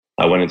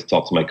I went in to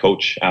talk to my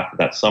coach after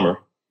that summer.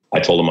 I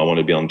told him I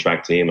wanted to be on the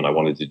track team and I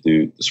wanted to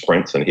do the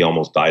sprints, and he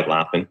almost died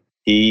laughing.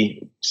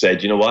 He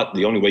said, you know what?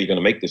 The only way you're going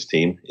to make this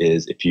team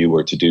is if you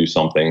were to do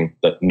something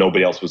that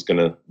nobody else was going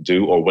to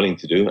do or willing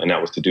to do, and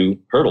that was to do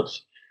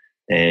hurdles.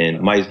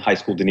 And my high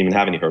school didn't even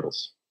have any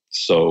hurdles.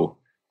 So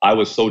I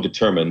was so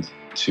determined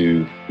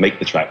to make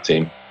the track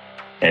team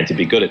and to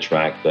be good at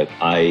track that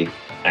I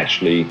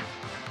actually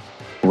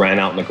ran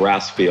out in the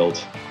grass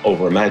field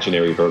over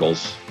imaginary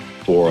hurdles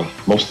for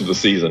most of the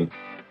season.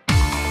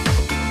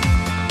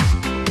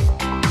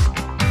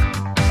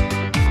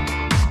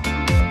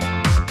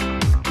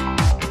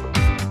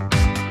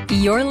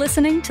 You're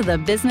listening to The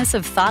Business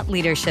of Thought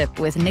Leadership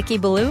with Nikki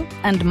Ballou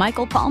and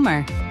Michael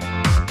Palmer.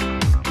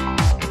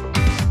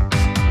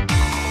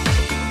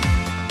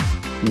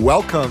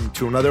 Welcome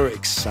to another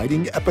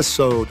exciting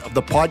episode of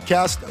the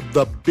podcast,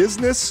 The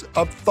Business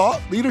of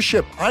Thought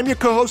Leadership. I'm your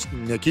co-host,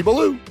 Nikki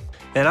Ballou.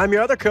 And I'm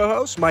your other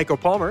co-host, Michael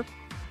Palmer.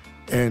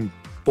 And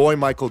boy,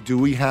 Michael, do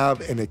we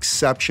have an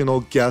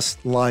exceptional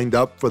guest lined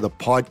up for the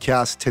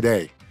podcast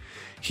today.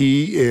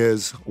 He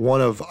is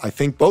one of, I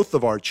think, both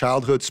of our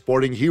childhood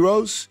sporting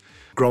heroes.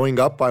 Growing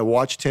up, I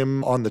watched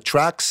him on the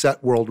track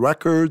set world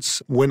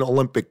records, win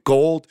Olympic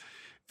gold,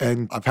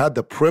 and I've had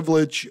the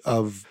privilege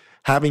of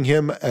having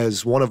him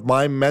as one of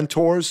my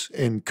mentors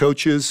and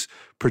coaches,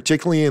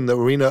 particularly in the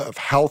arena of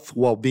health,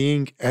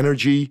 well-being,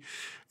 energy,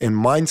 and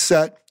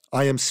mindset.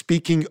 I am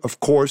speaking, of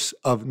course,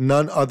 of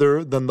none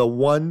other than the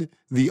one,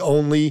 the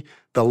only,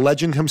 the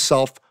legend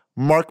himself,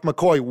 Mark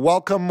McKoy.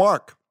 Welcome,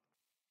 Mark.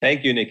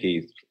 Thank you,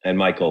 Nikki and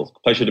Michael.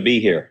 Pleasure to be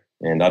here.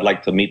 And I'd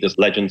like to meet this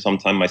legend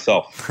sometime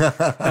myself.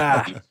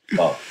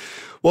 Well,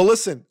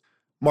 listen,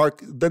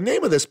 Mark, the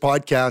name of this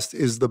podcast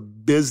is The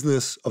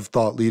Business of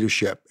Thought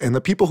Leadership. And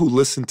the people who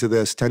listen to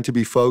this tend to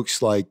be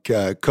folks like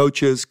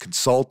coaches,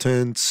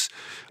 consultants,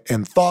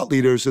 and thought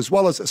leaders, as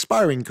well as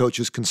aspiring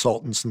coaches,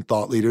 consultants, and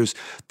thought leaders.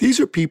 These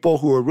are people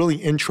who are really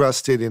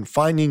interested in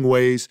finding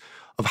ways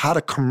of how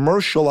to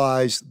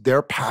commercialize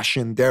their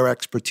passion, their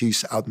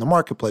expertise out in the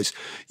marketplace.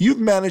 You've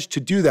managed to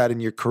do that in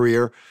your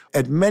career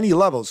at many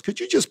levels. Could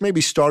you just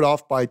maybe start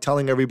off by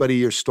telling everybody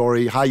your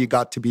story, how you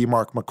got to be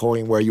Mark McKoy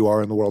and where you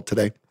are in the world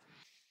today?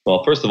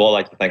 Well, first of all, I'd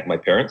like to thank my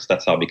parents.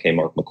 That's how I became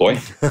Mark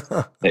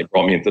McKoy. They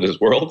brought me into this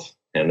world,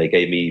 and they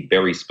gave me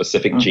very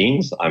specific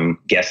genes, I'm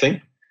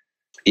guessing.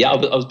 Yeah, I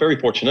was very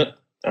fortunate,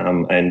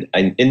 and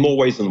in more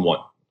ways than one.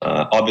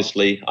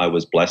 Obviously, I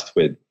was blessed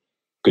with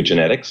good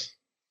genetics.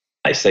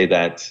 I say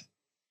that,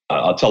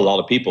 I'll tell a lot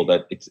of people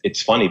that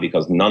it's funny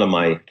because none of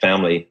my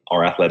family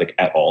are athletic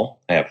at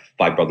all. I have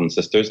 5 brothers and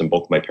sisters, and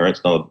both of my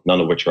parents, none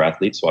of which are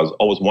athletes. So I was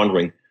always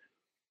wondering,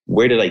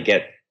 where did I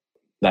get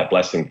that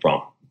blessing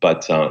from?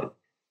 But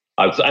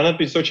I've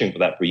been searching for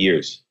that for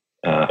years.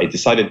 I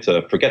decided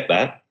to forget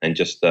that and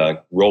just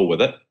roll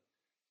with it,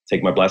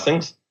 take my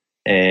blessings.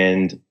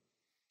 And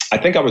I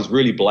think I was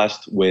really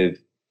blessed with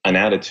an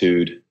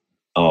attitude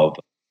of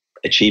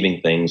achieving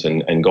things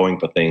and going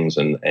for things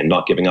and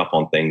not giving up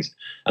on things.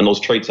 And those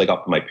traits I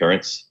got from my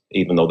parents,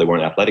 even though they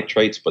weren't athletic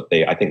traits, but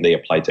I think they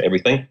applied to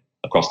everything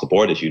across the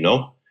board, as you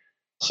know.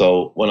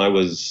 So when I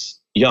was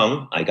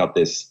young, I got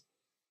this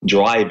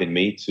drive in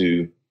me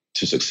to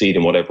succeed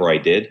in whatever I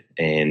did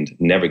and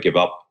never give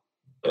up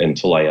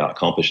until I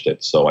accomplished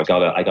it. So I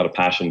got a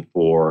passion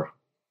for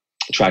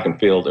track and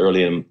field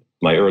early in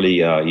my early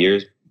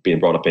years, being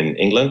brought up in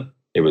England.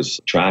 It was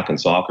track and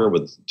soccer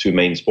with 2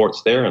 main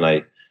sports there, and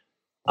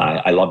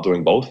I love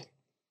doing both.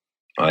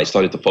 I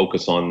started to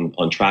focus on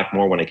track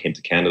more when I came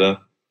to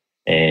Canada,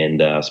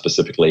 and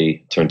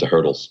specifically turned to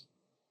hurdles,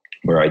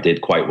 where I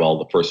did quite well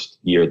the first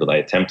year that I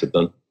attempted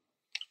them.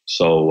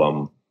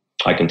 So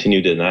I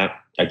continued in that.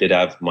 I did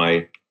have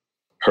my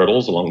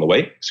hurdles along the way,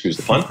 excuse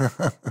the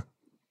pun.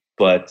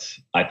 But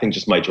I think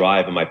just my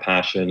drive and my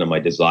passion and my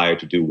desire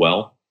to do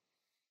well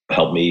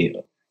helped me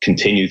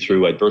continue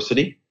through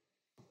adversity,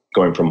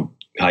 going from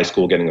high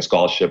school, getting a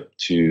scholarship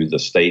to the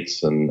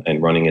States and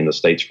running in the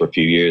States for a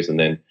few years, and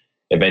then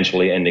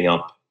eventually ending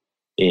up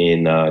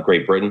in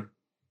Great Britain.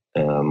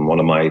 One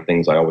of my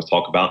things I always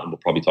talk about, and we'll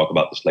probably talk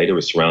about this later,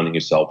 is surrounding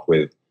yourself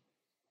with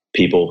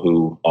people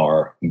who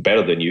are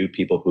better than you,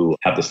 people who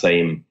have the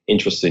same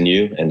interests in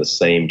you and the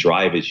same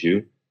drive as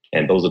you.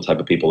 And those are the type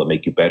of people that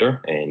make you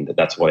better. And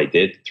that's what I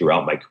did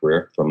throughout my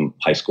career, from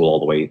high school all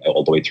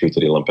the way through to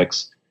the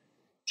Olympics.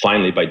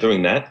 Finally, by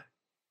doing that,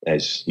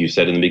 as you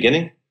said in the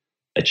beginning,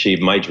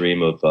 achieved my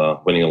dream of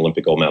winning an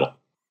Olympic gold medal.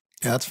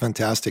 Yeah, that's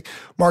fantastic.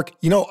 Mark,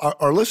 you know,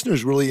 our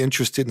listeners are really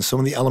interested in some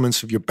of the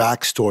elements of your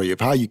backstory, of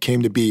how you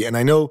came to be. And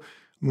I know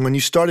when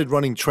you started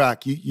running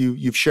track,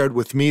 you've shared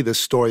with me this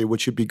story,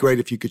 which would be great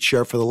if you could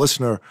share for the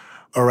listener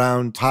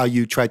around how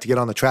you tried to get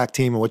on the track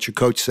team and what your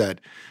coach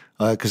said,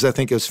 because I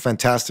think it's a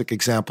fantastic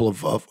example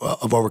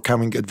of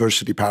overcoming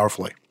adversity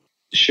powerfully.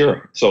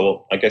 Sure.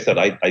 So like I said,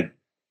 I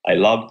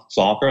loved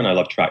soccer and I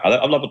loved track.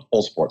 I loved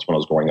all sports when I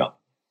was growing up.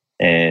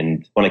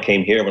 And when I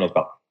came here,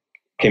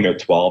 came here at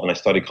 12, and I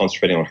started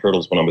concentrating on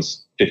hurdles when I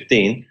was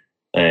 15.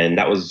 And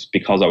that was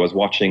because I was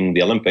watching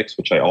the Olympics,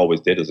 which I always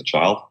did as a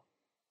child.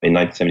 in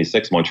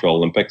 1976 Montreal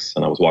Olympics,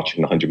 and I was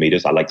watching the 100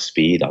 meters. I like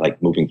speed. I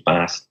like moving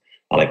fast.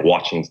 I like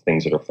watching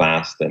things that are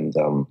fast. And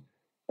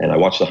I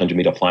watched the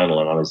 100-meter final,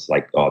 and I was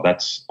like, oh,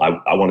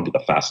 I want to be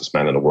the fastest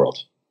man in the world.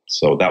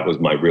 So that was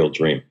my real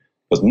dream.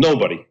 Because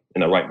nobody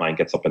in their right mind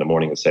gets up in the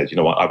morning and says, you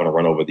know what, I want to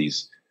run over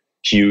these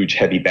huge,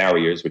 heavy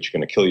barriers, which you're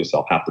going to kill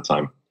yourself half the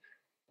time.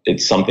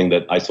 It's something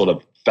that I sort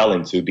of fell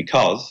into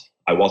because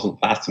I wasn't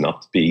fast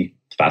enough to be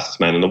the fastest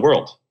man in the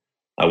world.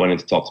 I went in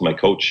to talk to my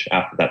coach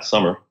after that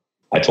summer.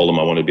 I told him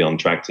I wanted to be on the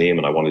track team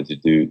and I wanted to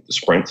do the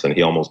sprints, and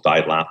he almost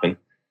died laughing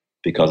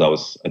because I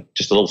was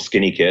just a little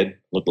skinny kid.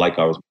 Looked like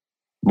I was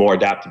more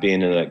adapted to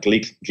being in a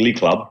glee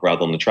club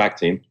rather than the track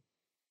team.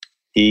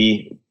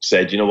 He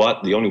said, you know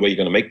what, the only way you're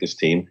going to make this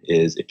team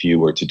is if you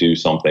were to do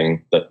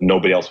something that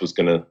nobody else was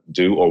going to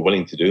do or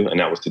willing to do, and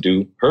that was to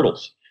do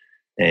hurdles.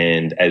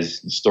 And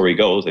as the story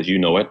goes, as you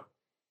know it,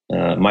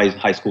 my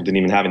high school didn't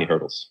even have any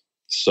hurdles.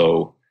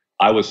 So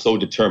I was so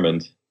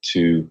determined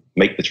to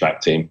make the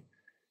track team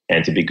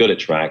and to be good at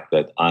track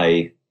that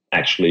I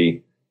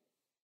actually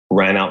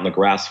ran out in the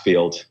grass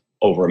field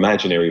over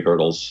imaginary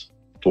hurdles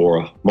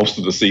for most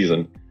of the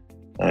season.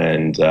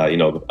 And,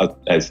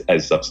 as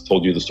I've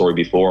told you the story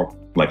before,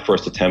 my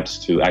first attempts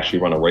to actually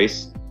run a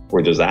race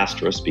were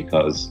disastrous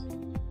because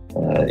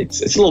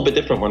it's a little bit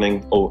different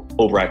running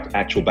over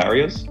actual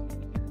barriers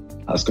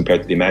as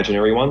compared to the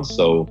imaginary ones.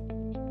 So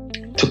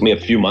it took me a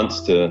few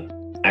months to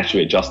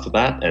actually adjust to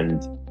that.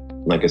 And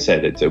like I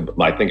said,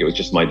 I think it was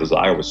just my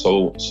desire was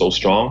so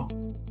strong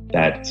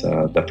that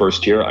the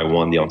first year I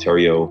won the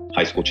Ontario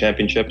High School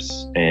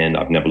Championships, and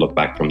I've never looked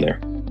back from there.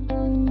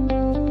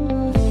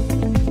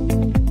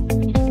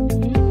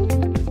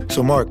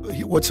 So, Mark,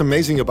 what's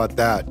amazing about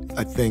that,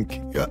 I think,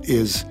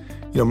 is,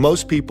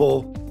 most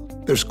people,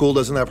 their school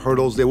doesn't have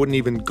hurdles. They wouldn't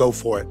even go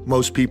for it.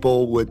 Most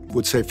people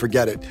would say,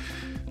 forget it.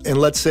 And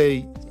let's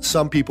say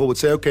some people would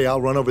say, okay, I'll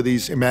run over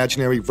these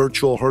imaginary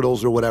virtual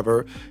hurdles or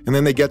whatever. And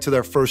then they get to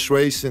their first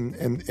race and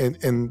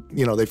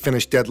they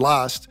finish dead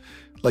last.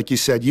 Like you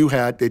said,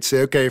 they'd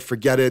say, okay,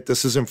 forget it.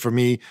 This isn't for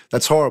me.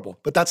 That's horrible.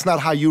 But that's not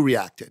how you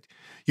reacted.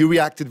 You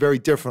reacted very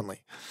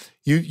differently.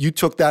 You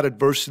took that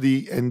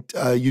adversity and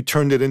you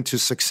turned it into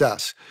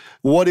success.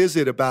 What is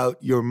it about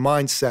your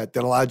mindset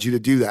that allowed you to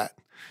do that?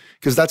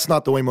 Because that's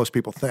not the way most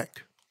people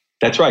think.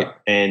 That's right.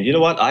 And you know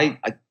what?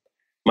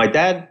 My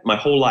dad, my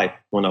whole life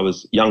when I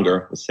was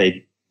younger, would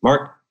say,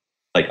 Mark,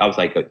 I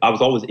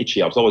was always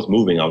itchy. I was always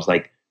moving. I was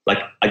like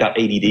I got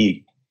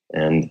ADD.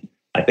 And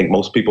I think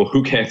most people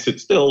who can't sit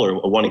still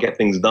or want to get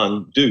things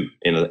done do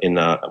in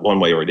one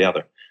way or the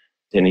other.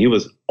 And he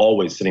was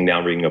always sitting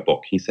down reading a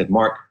book. He said,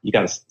 Mark, you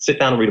got to sit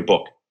down and read a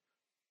book.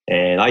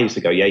 And I used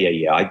to go,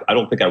 yeah. I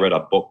don't think I read a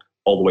book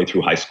all the way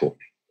through high school.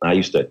 I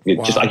used to,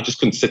 I just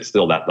couldn't sit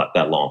still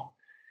that long.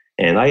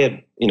 And I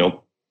had,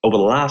 over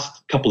the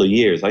last couple of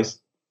years, I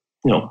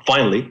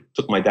finally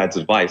took my dad's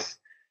advice.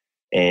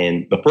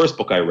 And the first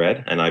book I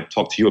read, and I've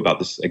talked to you about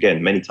this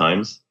again many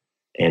times,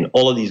 and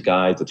all of these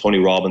guys, the Tony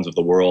Robbins of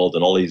the world,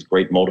 and all these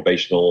great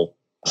motivational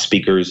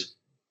speakers,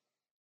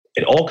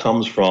 it all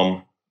comes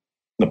from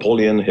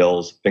Napoleon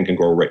Hill's Think and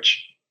Grow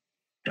Rich.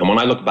 And when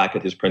I look back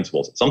at his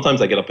principles,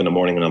 sometimes I get up in the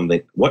morning and I'm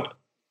like, what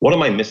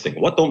am I missing?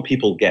 What don't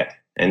people get?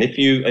 And if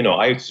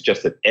I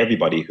suggest that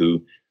everybody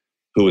who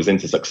is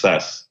into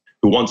success,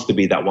 who wants to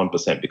be that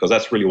 1%, because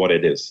that's really what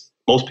it is.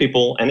 Most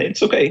people, and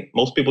it's okay,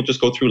 most people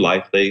just go through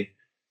life. They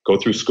go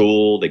through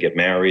school, they get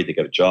married, they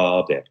get a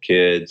job, they have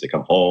kids, they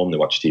come home, they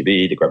watch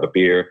TV, they grab a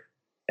beer,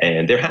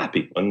 and they're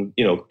happy. And,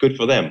 good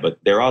for them. But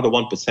there are the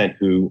 1%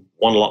 who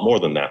want a lot more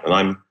than that. And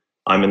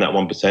I'm in that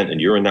 1% and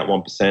you're in that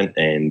 1%,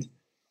 and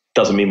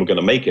doesn't mean we're going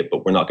to make it,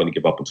 but we're not going to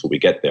give up until we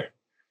get there.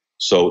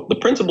 So the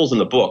principles in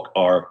the book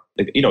are,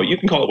 you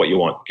can call it what you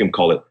want. You can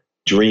call it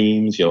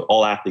dreams.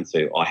 All athletes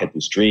say, oh, I had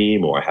this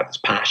dream, or I have this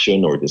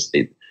passion, or this.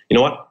 You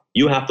know what?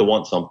 You have to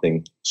want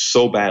something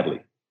so badly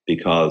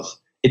because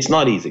it's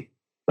not easy.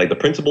 Like, the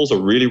principles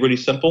are really, really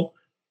simple,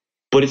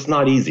 but it's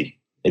not easy.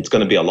 It's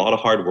going to be a lot of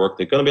hard work.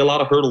 There's going to be a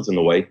lot of hurdles in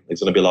the way.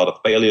 There's going to be a lot of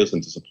failures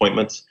and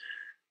disappointments.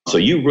 So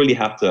you really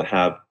have to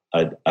have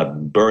a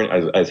burn,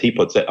 as he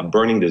puts it, a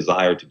burning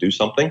desire to do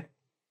something.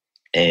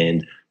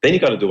 And then you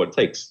got to do what it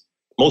takes.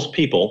 Most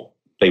people,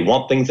 they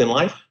want things in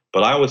life,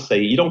 but I always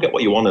say you don't get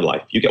what you want in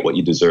life. You get what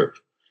you deserve.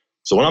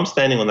 So when I'm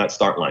standing on that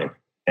start line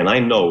and I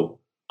know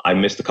I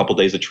missed a couple of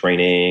days of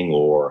training,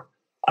 or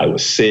I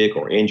was sick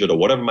or injured, or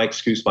whatever my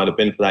excuse might have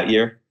been for that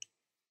year,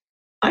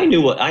 I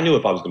knew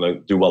if I was going to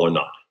do well or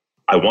not.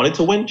 I wanted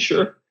to win,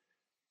 sure,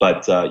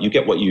 but you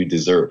get what you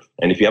deserve.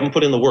 And if you haven't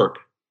put in the work,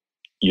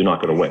 you're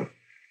not going to win.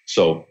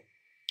 So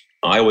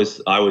I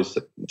always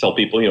tell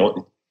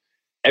people,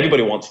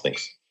 everybody wants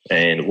things.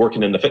 And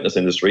working in the fitness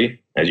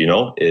industry, as you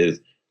know,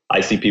 is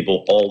I see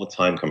people all the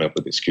time coming up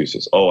with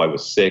excuses. Oh, I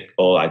was sick.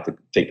 Oh, I had to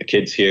take the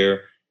kids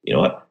here. You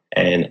know what?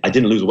 And I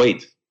didn't lose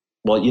weight.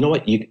 Well, you know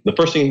what? The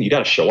first thing, you got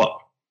to show up.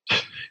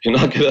 You're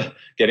not going to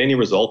get any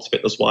results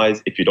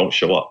fitness-wise if you don't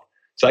show up.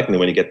 Secondly,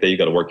 when you get there, you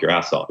got to work your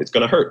ass off. It's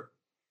going to hurt.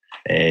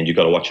 And you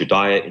got to watch your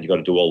diet, and you got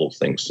to do all those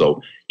things.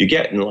 So you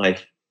get in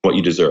life what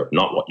you deserve,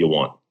 not what you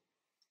want.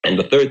 And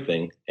the third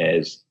thing,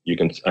 as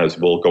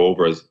we'll go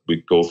over as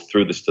we go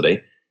through this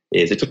today,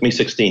 is it took me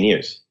 16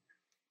 years.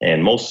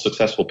 And most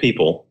successful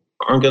people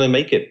aren't going to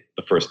make it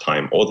the first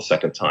time or the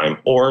second time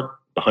or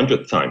the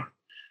 100th time.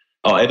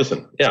 Oh,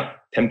 Edison,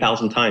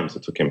 10,000 times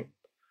it took him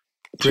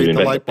to Create the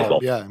invent light the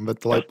bulb. Yeah,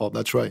 invent the light bulb.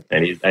 That's right.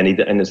 And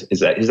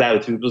his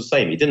attitude was the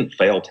same. He didn't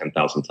fail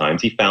 10,000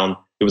 times.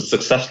 It was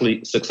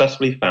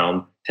successfully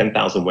found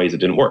 10,000 ways it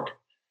didn't work.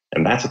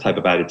 And that's the type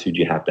of attitude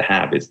you have to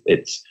have.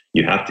 It's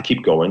you have to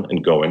keep going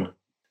and going,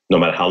 no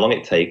matter how long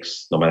it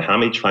takes, no matter how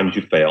many times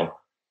you fail.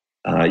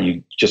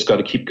 You just got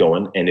to keep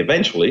going. And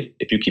eventually,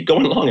 if you keep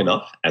going long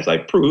enough, as I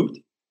proved,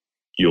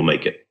 you'll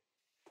make it.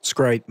 It's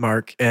great,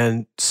 Mark,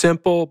 and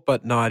simple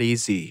but not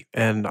easy.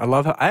 And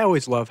I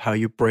always love how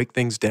you break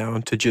things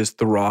down to just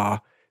the raw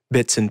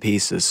bits and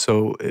pieces.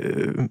 So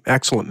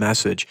excellent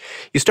message.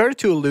 You started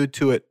to allude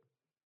to it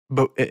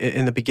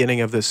in the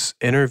beginning of this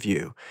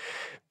interview,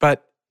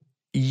 but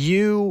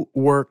you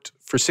worked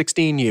for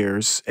 16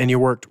 years and you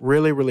worked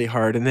really, really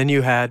hard. And then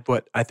you had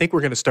what I think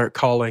we're going to start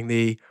calling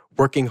the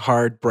working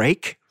hard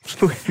break.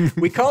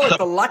 We call it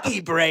the lucky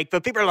break,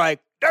 but people are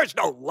like, there's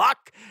no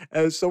luck.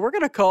 So we're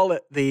going to call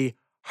it the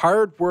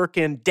hard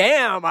working,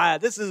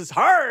 this is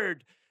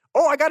hard.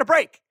 Oh, I got a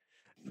break.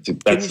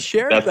 Can you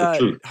share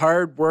that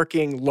hard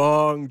working,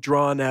 long,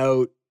 drawn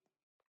out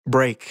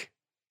break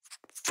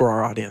for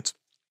our audience?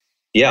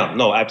 Yeah,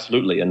 no,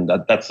 absolutely. And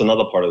that's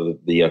another part of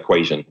the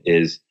equation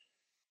is,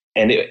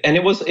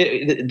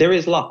 there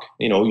is luck,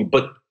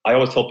 but I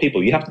always tell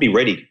people you have to be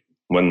ready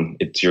when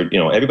it's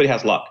everybody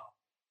has luck.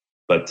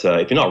 But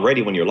if you're not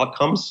ready when your luck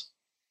comes,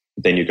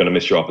 then you're going to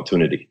miss your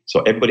opportunity.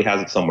 So everybody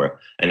has it somewhere.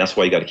 And that's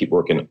why you got to keep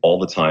working all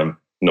the time,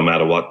 no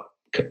matter what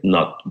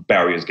not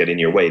barriers get in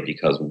your way,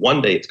 because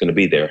one day it's going to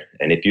be there.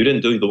 And if you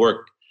didn't do the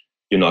work,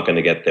 you're not going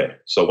to get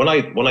there. So when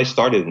I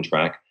started in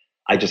track,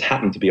 I just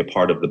happened to be a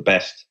part of the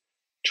best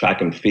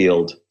track and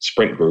field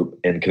sprint group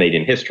in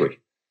Canadian history.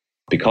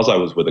 Because I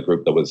was with a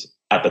group that was,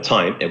 at the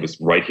time, it was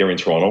right here in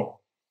Toronto.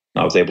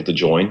 I was able to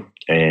join,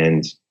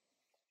 and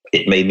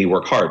it made me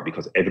work hard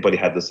because everybody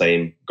had the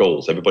same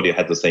goals. Everybody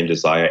had the same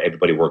desire.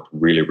 Everybody worked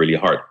really, really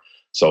hard.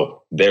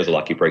 So there's a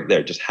lucky break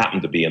there. Just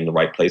happened to be in the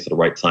right place at the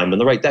right time in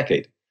the right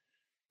decade.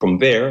 From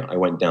there, I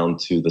went down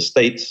to the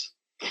States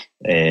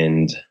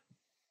and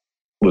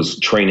was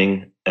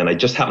training. And I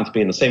just happened to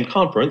be in the same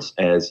conference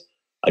as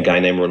a guy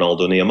named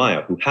Ronaldo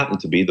Nehemiah, who happened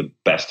to be the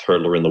best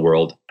hurdler in the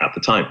world at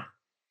the time.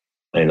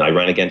 And I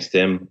ran against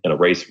him in a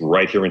race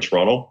right here in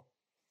Toronto.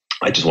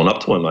 I just went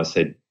up to him. I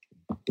said,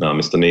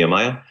 Mr.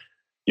 Nehemiah,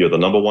 you're the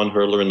number one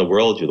hurdler in the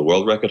world. You're the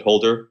world record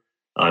holder.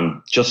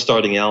 I'm just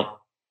starting out.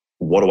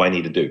 What do I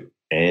need to do?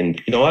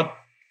 And you know what?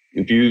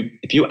 If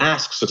you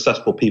ask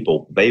successful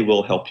people, they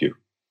will help you.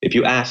 If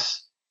you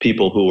ask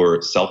people who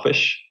are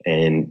selfish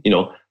and,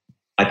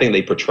 I think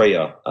they portray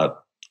a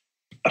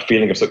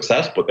feeling of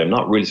success, but they're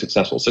not really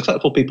successful.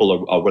 Successful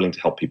people are willing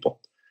to help people.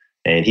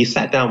 And he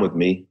sat down with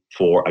me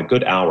for a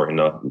good hour in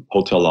a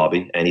hotel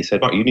lobby. And he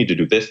said, Mark, you need to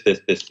do this, and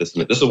this.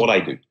 And this is what I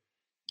do.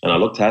 And I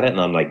looked at it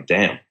and I'm like,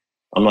 damn.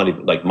 I'm not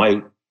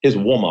even his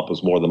warm up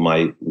was more than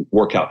my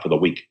workout for the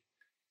week.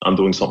 I'm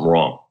doing something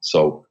wrong.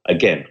 So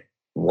again,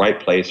 right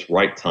place,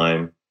 right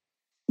time.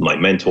 My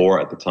mentor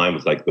at the time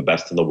was like the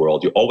best in the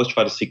world. You always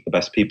try to seek the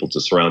best people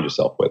to surround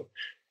yourself with.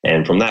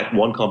 And from that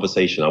one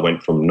conversation, I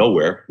went from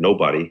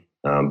nobody,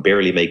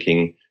 barely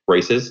making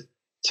races,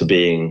 to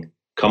being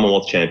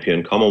Commonwealth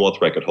champion, Commonwealth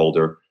record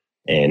holder,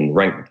 and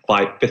ranked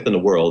fifth in the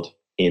world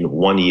in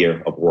 1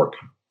 year of work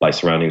by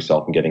surrounding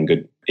yourself and getting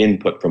good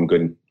input from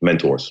good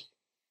mentors.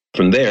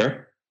 From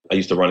there, I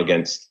used to run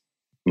against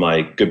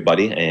my good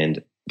buddy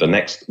and the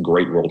next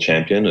great world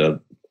champion,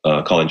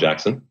 Colin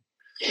Jackson.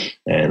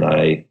 And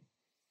I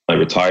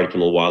retired for a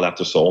little while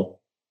after Seoul.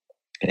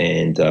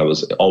 And I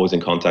was always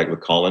in contact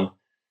with Colin.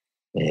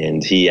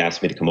 And he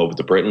asked me to come over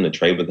to Britain and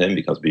train with him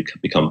because we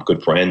become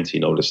good friends. He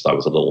noticed I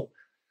was a little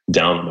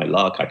down on my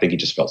luck. I think he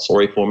just felt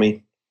sorry for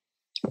me.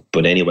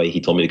 But anyway,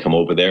 he told me to come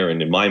over there.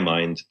 And in my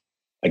mind,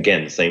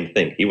 again, the same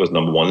thing. He was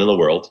number one in the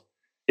world.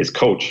 His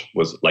coach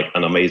was like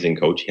an amazing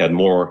coach. He had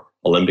more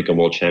Olympic and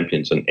world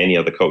champions than any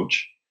other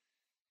coach.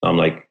 I'm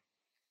like,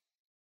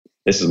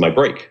 this is my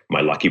break,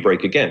 my lucky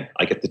break again.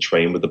 I get to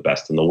train with the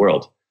best in the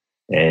world.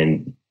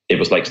 And it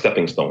was like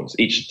stepping stones.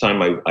 Each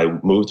time I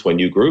moved to a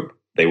new group,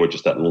 they were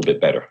just that little bit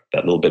better,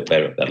 that little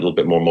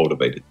bit more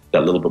motivated,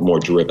 that little bit more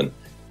driven.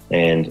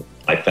 And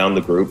I found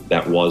the group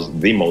that was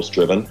the most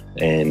driven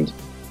and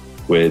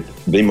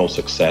with the most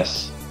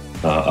success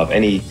of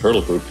any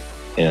hurdle group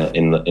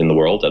in the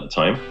world at the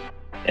time.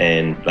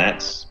 And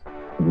that's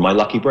my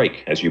lucky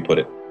break, as you put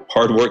it.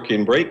 Hard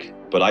working break,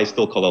 but I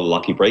still call it a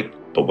lucky break.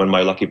 But when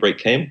my lucky break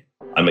came,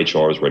 I made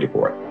sure I was ready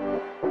for it.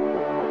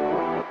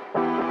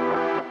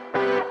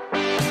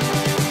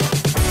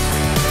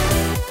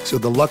 So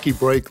the lucky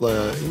break,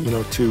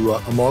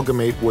 to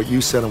amalgamate what you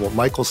said and what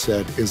Michael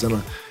said, is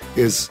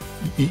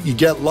you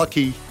get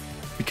lucky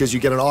because you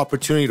get an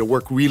opportunity to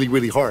work really,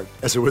 really hard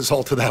as a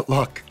result of that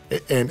luck.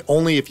 And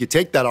only if you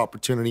take that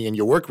opportunity and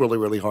you work really,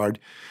 really hard,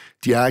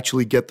 do you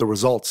actually get the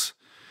results.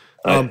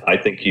 I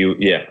think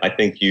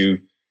you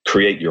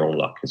create your own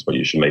luck is what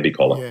you should maybe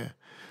call it. Yeah.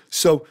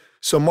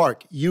 So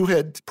Mark, you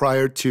had,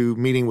 prior to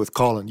meeting with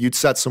Colin, you'd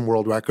set some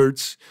world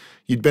records.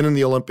 You'd been in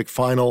the Olympic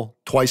final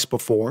twice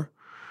before,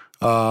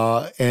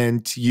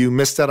 and you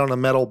missed out on a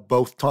medal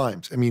both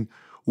times. I mean,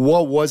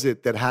 what was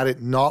it that had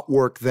it not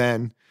work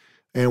then,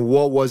 and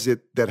what was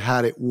it that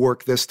had it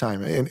work this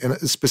time? And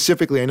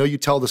specifically, I know you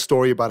tell the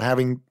story about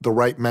having the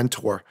right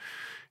mentor.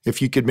 If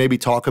you could maybe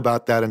talk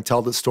about that and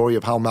tell the story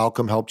of how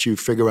Malcolm helped you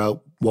figure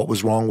out what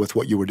was wrong with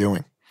what you were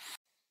doing.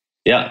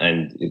 Yeah,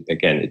 and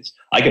again,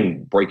 I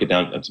can break it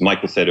down. As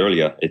Michael said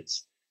earlier,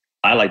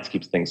 I like to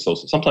keep things so.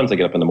 Sometimes I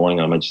get up in the morning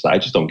and I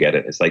just don't get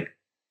it. It's like,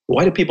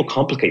 why do people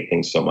complicate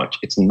things so much?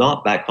 It's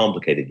not that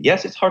complicated.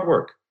 Yes, it's hard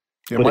work.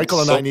 Yeah, Michael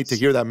and I need to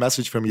hear that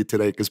message from you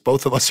today, because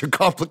both of us are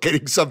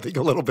complicating something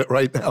a little bit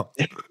right now.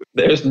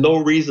 There's no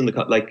reason to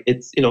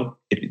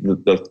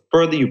the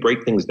further you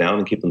break things down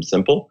and keep them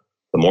simple,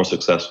 the more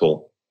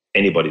successful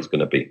anybody's going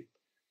to be.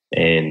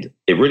 And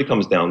it really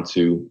comes down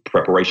to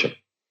preparation.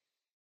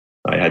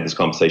 I had this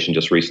conversation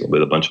just recently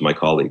with a bunch of my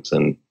colleagues,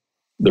 and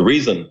the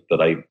reason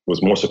that I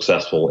was more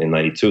successful in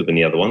 92 than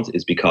the other ones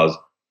is because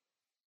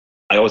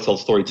I always tell a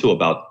story too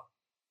about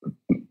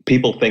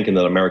people thinking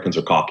that Americans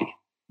are cocky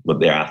with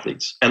their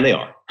athletes, and they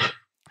are.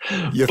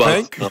 You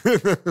think?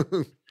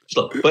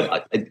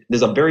 But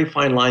there's a very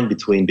fine line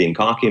between being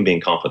cocky and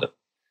being confident.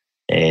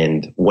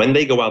 And when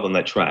they go out on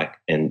that track,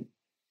 and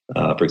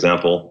for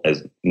example,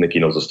 as Nicky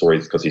knows the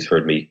stories because he's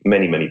heard me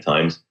many, many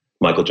times,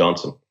 Michael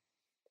Johnson,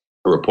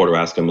 a reporter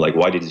asked him, like,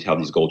 why did you have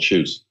these gold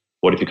shoes?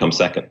 What if you come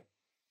second?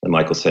 And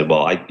Michael said,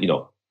 well, I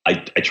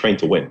train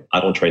to win. I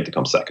don't train to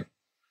come second.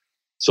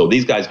 So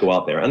these guys go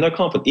out there and they're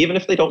confident, even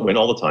if they don't win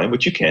all the time,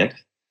 which you can't.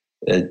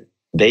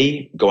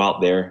 They go out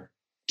there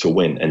to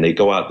win, and they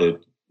go out to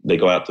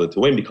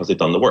win because they've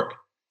done the work.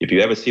 If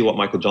you ever see what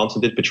Michael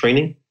Johnson did for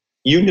training,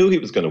 you knew he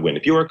was going to win.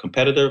 If you were a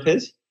competitor of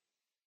his,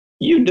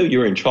 you knew you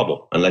were in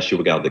trouble unless you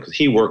were out there, because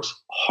he works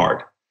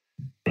hard.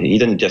 He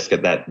didn't just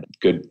get that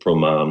good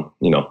from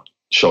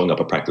showing up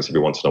at practice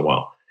every once in a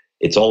while.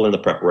 It's all in the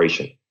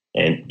preparation.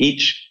 And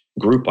each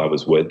group I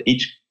was with,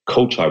 each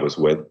coach I was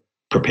with,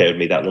 prepared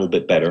me that little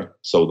bit better,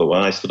 so that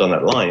when I stood on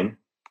that line,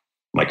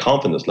 my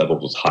confidence level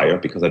was higher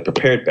because I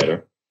prepared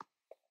better.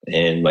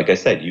 And like I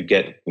said, you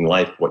get in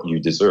life what you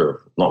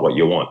deserve, not what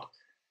you want.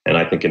 And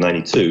I think in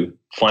 92,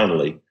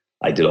 finally,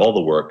 I did all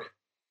the work.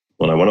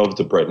 When I went over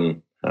to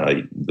Britain,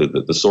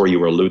 the story you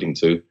were alluding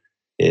to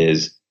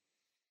is,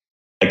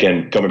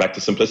 again, coming back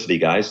to simplicity,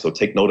 guys. So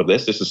take note of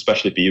this. This is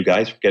especially for you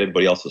guys. Forget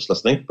everybody else that's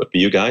listening, but for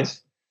you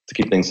guys, to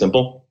keep things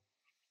simple.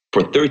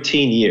 For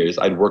 13 years,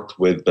 I'd worked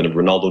with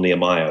Ronaldo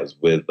Nehemiahs,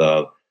 with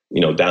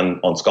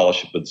down on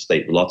scholarship with the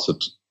state, lots of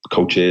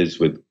coaches,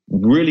 with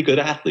really good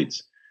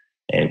athletes.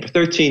 And for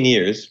 13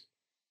 years,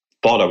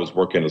 thought I was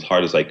working as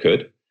hard as I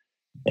could.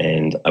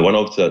 And I went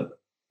over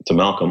to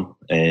Malcolm,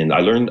 and I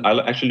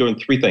actually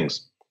learned three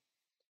things.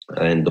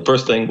 And the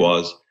first thing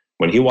was,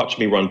 when he watched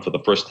me run for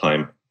the first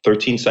time,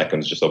 13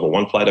 seconds, just over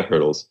one flight of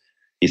hurdles,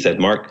 he said,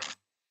 Mark,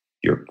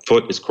 your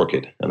foot is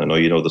crooked. And I know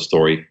you know the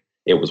story.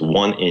 It was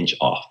 1 inch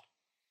off.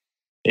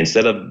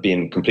 Instead of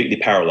being completely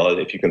parallel,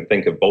 if you can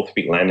think of both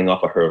feet landing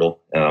off a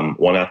hurdle,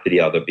 one after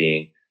the other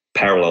being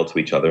parallel to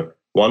each other,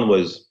 one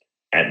was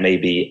at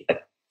maybe a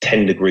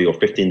 10 degree or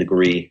 15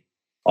 degree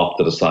off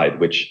to the side,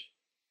 which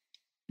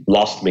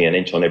lost me an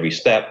inch on every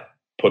step,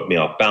 put me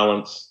off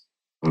balance,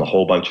 and a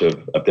whole bunch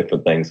of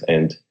different things.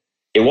 And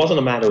it wasn't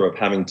a matter of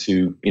having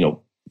to,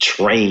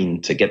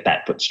 train to get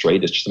that foot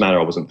straight. It's just a matter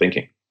I wasn't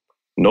thinking.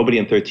 Nobody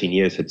in 13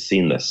 years had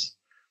seen this.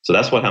 So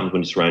that's what happens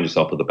when you surround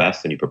yourself with the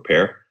best and you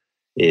prepare,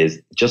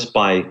 is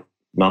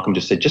Malcolm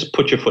just said, just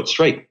put your foot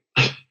straight.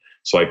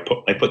 So I put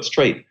my foot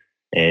straight,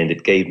 and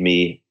it gave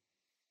me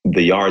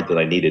the yard that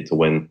I needed to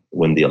win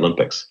the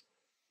Olympics.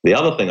 The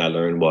other thing I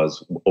learned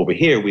was, over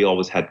here, we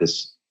always had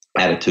this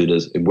attitude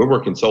is, we're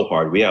working so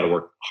hard, we got to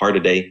work hard a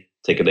day,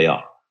 take a day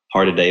off.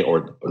 Hard a day,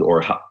 or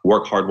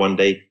work hard one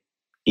day,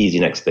 easy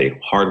next day.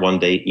 Hard one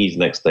day, easy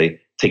next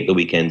day, take the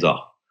weekends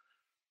off.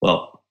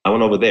 Well, I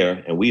went over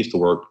there, and we used to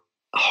work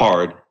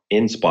hard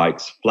in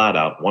spikes, flat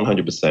out,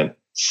 100%,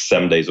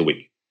 7 days a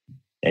week.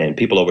 And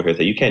people over here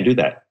say, you can't do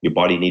that. Your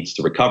body needs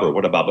to recover.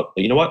 What about, but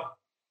you know what?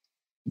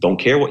 Don't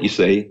care what you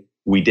say.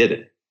 We did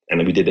it. And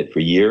then we did it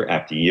for year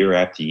after year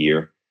after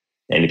year.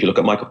 And if you look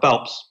at Michael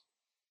Phelps,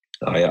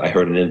 I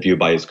heard an interview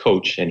by his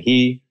coach, and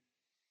he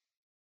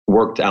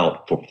worked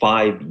out for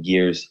 5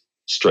 years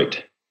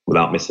straight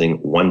without missing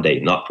one day,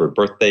 not for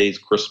birthdays,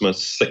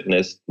 Christmas,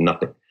 sickness,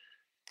 nothing.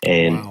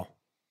 And wow.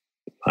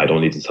 I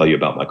don't need to tell you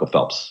about Michael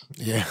Phelps.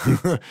 Yeah.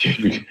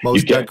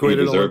 Most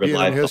decorated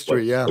Olympian in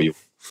history. Yeah.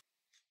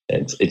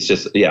 It's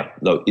just, yeah,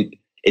 no,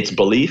 it's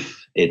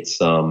belief. It's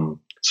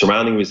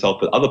surrounding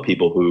yourself with other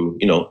people who,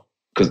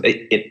 because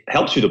it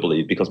helps you to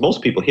believe, because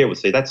most people here would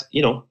say that's,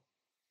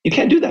 you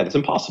can't do that. It's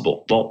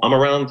impossible. Well, I'm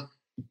around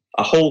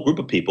a whole group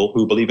of people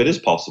who believe it is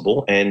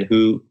possible, and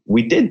who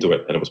we did do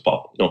it and it was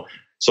possible.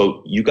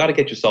 So you got to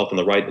get yourself in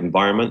the right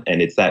environment,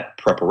 and it's that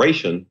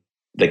preparation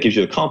that gives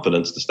you the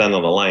confidence to stand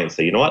on the line and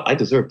say, you know what, I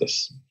deserve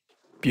this.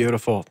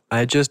 Beautiful.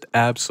 I just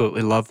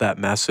absolutely love that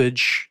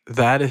message.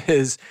 That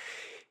is,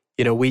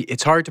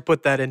 it's hard to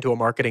put that into a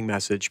marketing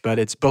message, but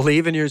it's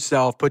believe in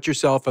yourself, put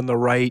yourself in the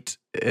right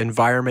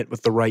environment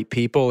with the right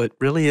people. It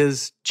really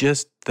is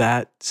just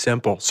that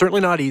simple.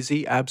 Certainly not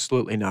easy,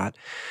 absolutely not.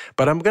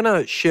 But I'm going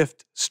to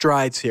shift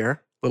strides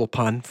here. Little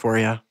pun for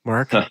you,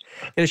 Mark. I'm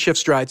going to shift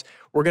strides.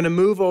 We're going to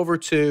move over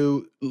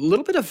to a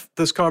little bit of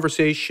this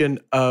conversation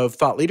of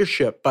thought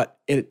leadership, but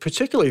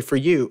particularly for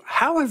you,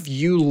 how have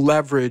you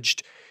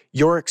leveraged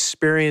your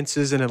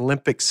experiences in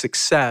Olympic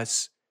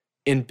success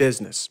in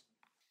business?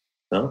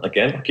 Well,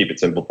 again, I'll keep it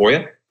simple for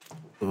you.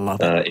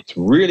 Love it. It's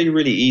really,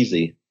 really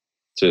easy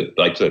to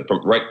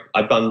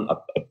I've done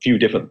a few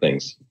different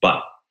things,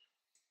 but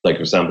like,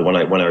 for example, when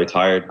I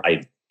retired,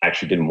 I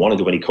actually didn't want to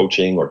do any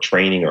coaching or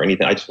training or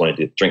anything. I just wanted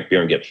to drink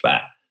beer and get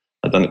fat.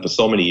 I've done it for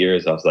so many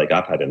years. I was like,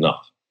 I've had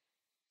enough.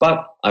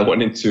 But I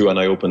went into and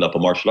I opened up a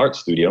martial arts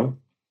studio.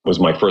 It was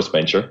my first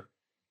venture.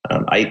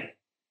 I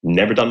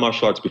never done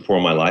martial arts before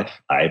in my life.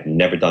 I've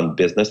never done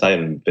business. I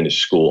haven't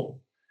finished school.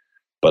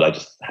 But I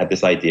just had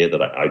this idea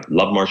that I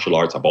love martial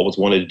arts. I've always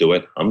wanted to do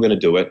it. I'm going to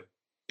do it.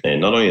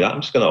 And not only that,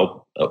 I'm just going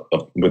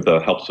to, with the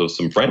help of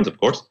some friends, of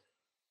course,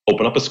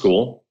 open up a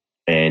school.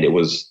 And it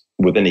was,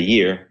 within a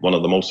year, one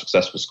of the most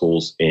successful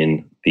schools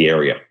in the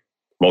area.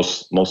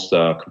 Most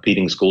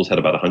competing schools had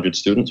about 100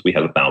 students. We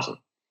had 1,000.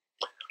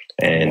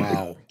 And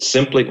wow.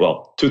 Simply,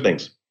 well, two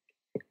things.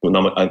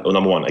 Number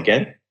one,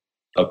 again,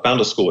 I found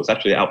a school. It's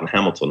actually out in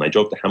Hamilton. I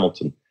drove to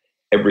Hamilton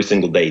every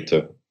single day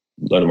to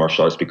learn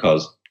martial arts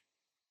because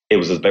it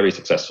was a very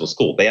successful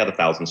school. They had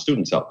 1,000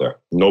 students out there.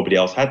 Nobody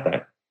else had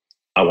that.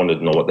 I wanted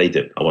to know what they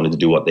did. I wanted to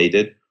do what they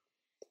did.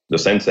 The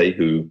sensei,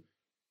 who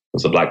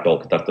was a black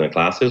belt conducting the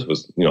classes,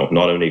 was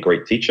not only a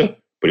great teacher,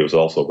 but he was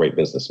also a great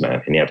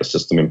businessman. And he had a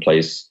system in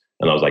place.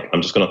 And I was like,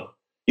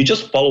 you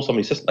just follow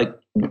somebody's system. Like,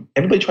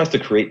 everybody tries to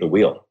create the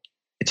wheel.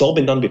 It's all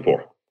been done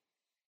before,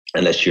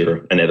 unless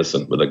you're an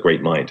Edison with a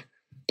great mind.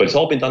 But it's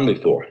all been done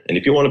before. And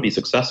if you want to be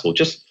successful,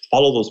 just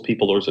follow those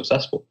people who are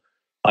successful.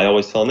 I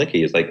always tell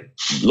Nikki, is like,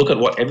 look at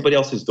what everybody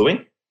else is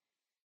doing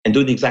and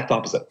do the exact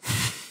opposite.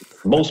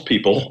 Most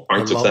people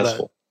aren't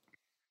successful. That.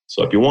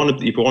 So if you want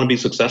to be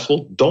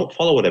successful, don't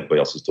follow what everybody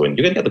else is doing.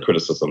 You're going to get the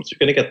criticisms. You're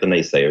going to get the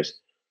naysayers.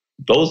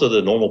 Those are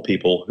the normal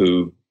people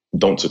who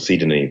don't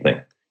succeed in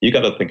anything. You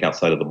got to think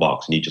outside of the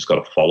box, and you just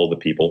got to follow the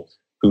people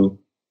who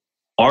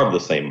are of the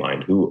same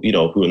mind, who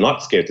are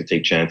not scared to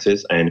take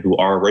chances and who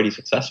are already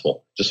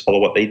successful. Just follow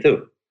what they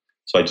do.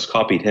 So I just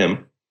copied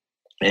him,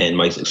 and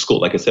my school,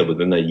 like I said,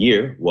 within a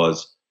year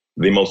was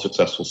the most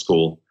successful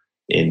school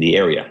in the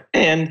area.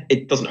 And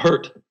it doesn't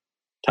hurt to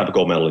have a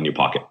gold medal in your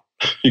pocket.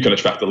 You can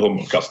attract a little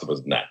more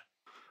customers than that.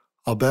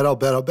 I'll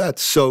bet.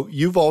 So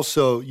you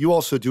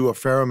also do a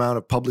fair amount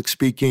of public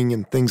speaking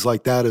and things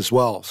like that as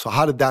well. So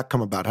how did that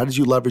come about? How did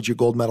you leverage your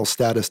gold medal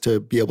status to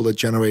be able to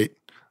generate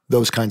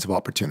those kinds of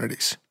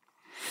opportunities?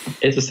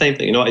 It's the same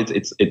thing.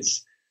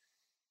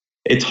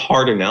 It's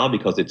harder now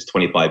because it's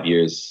 25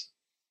 years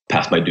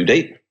past my due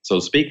date, so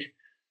to speak.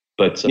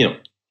 But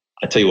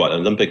I tell you what,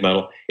 an Olympic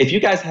medal. If you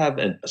guys have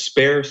a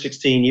spare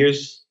 16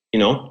 years,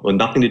 with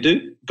nothing to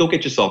do, go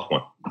get yourself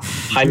one.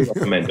 Highly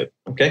recommend it.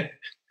 Okay.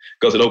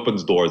 Because it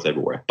opens doors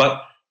everywhere.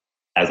 But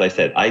as I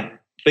said,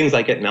 things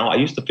I get now, I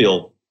used to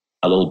feel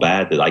a little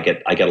bad that I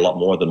get a lot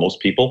more than most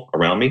people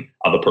around me,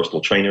 other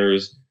personal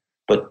trainers,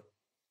 but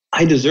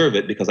I deserve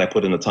it because I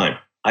put in the time.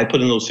 I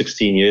put in those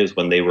 16 years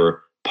when they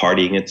were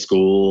partying at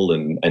school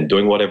and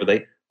doing whatever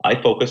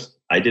I focused,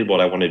 I did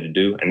what I wanted to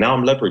do, and now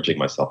I'm leveraging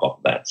myself off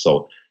of that.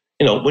 So,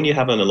 when you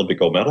have an Olympic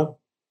gold medal,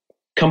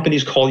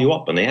 companies call you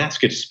up and they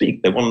ask you to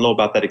speak. They want to know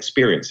about that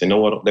experience. They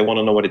want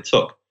to know what it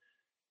took.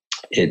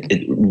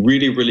 It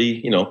really,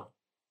 really,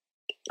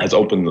 has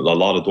opened a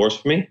lot of doors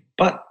for me.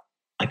 But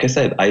like I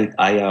said,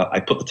 I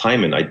put the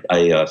time in.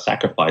 I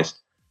sacrificed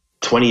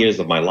 20 years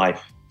of my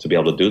life to be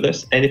able to do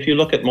this. And if you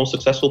look at most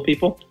successful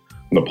people,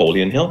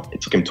 Napoleon Hill, it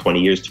took him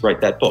 20 years to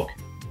write that book.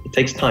 It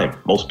takes time.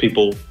 Most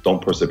people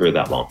don't persevere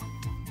that long.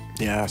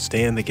 Yeah,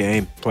 stay in the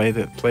game. Play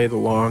the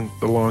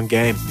long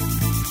game.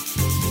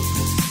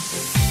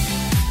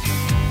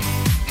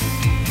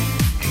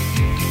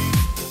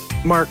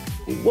 Mark,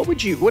 what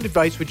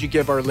advice would you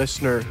give our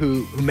listener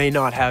who may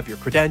not have your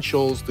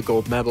credentials, the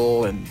gold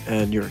medal,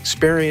 and your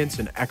experience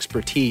and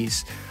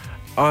expertise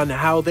on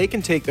how they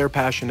can take their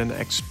passion and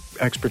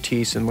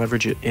expertise and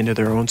leverage it into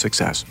their own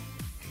success?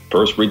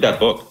 First, read that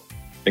book,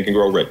 Think and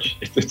Grow Rich.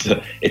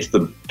 It's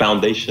the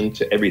foundation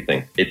to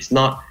everything.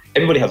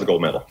 Everybody has a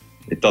gold medal.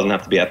 It doesn't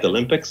have to be at the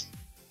Olympics.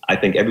 I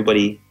think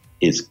everybody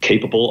is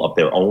capable of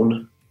their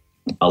own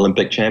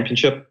Olympic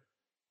championship.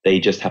 They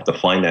just have to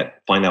find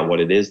out what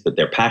it is that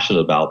they're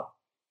passionate about,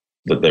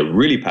 that they're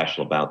really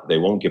passionate about. They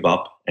won't give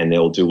up, and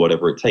they'll do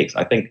whatever it takes.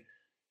 I think,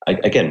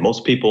 again,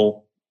 most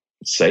people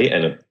say,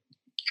 and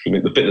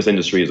the fitness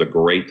industry is a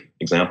great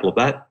example of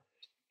that,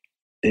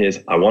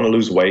 is I want to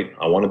lose weight,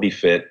 I want to be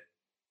fit,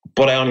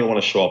 but I only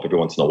want to show up every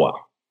once in a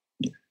while.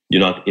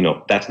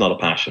 That's not a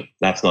passion.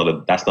 That's not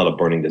a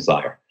burning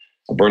desire.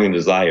 A burning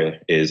desire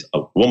is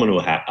a woman who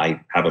I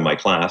have in my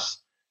class.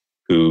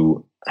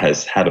 who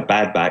has had a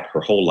bad back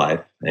her whole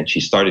life, and she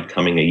started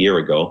coming a year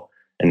ago,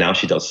 and now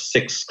she does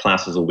 6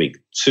 classes a week,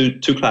 two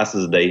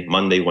classes a day,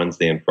 Monday,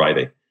 Wednesday, and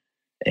Friday.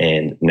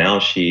 And now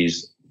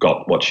she's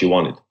got what she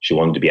wanted. She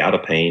wanted to be out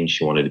of pain.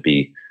 She wanted to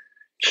be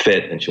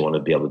fit, and she wanted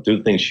to be able to do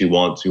the things she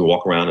wants to,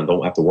 walk around and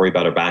don't have to worry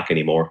about her back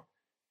anymore.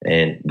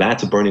 And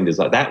that's a burning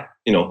desire. That,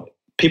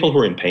 people who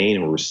are in pain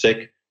and who are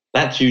sick,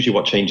 that's usually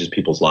what changes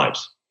people's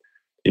lives.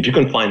 If you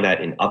can find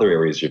that in other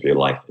areas of your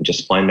life and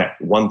just find that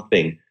one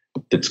thing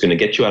that's going to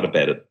get you out of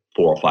bed at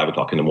 4 or 5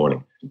 o'clock in the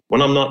morning.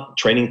 When I'm not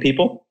training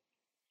people,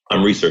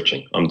 I'm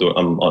researching.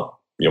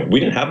 We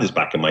didn't have this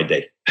back in my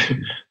day.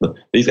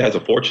 These guys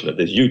are fortunate.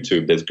 There's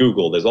YouTube, there's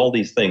Google, there's all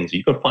these things.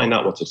 You can find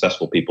out what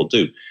successful people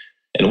do.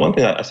 And one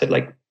thing I said,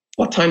 like,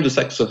 what time do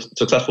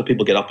successful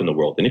people get up in the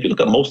world? And if you look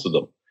at most of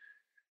them,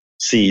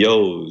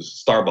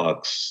 CEOs,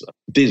 Starbucks,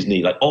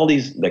 Disney, like all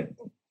these like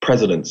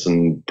presidents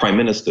and prime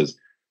ministers,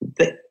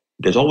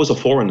 there's always a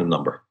 4 in the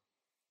number.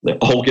 They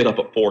all get up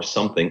at 4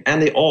 something,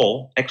 and they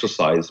all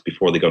exercise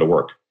before they go to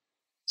work.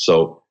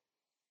 So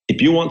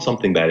if you want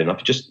something bad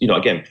enough, just,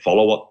 again,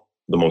 follow what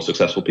the most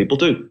successful people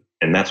do.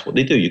 And that's what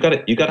they do. You got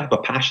to have a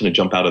passion to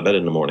jump out of bed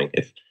in the morning.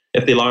 If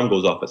the alarm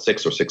goes off at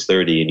 6 or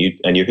 6:30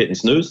 and you're hitting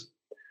snooze,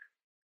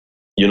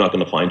 you're not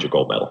going to find your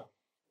gold medal.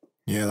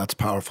 Yeah, that's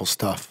powerful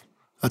stuff.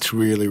 That's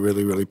really,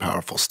 really, really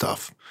powerful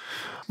stuff.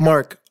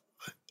 Mark,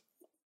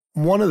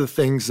 one of the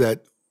things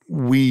that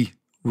we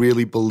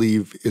really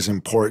believe is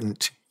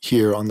important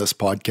here on this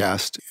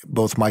podcast,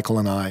 both Michael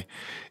and I,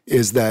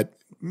 is that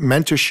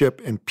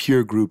mentorship and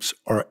peer groups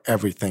are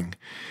everything.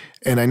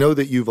 And I know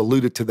that you've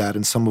alluded to that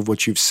in some of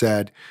what you've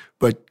said,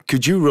 but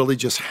could you really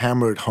just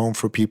hammer it home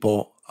for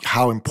people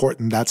how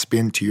important that's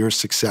been to your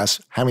success,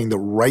 having the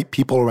right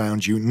people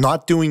around you,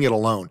 not doing it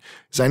alone?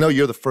 Because I know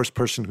you're the first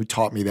person who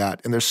taught me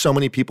that. And there's so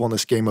many people in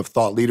this game of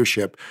thought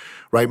leadership,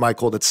 right,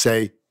 Michael, that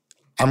say,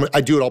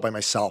 I do it all by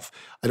myself.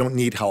 I don't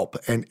need help.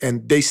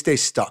 And they stay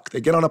stuck.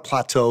 They get on a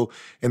plateau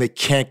and they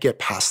can't get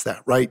past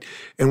that, right?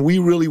 And we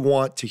really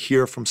want to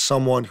hear from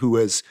someone who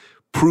has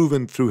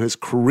proven through his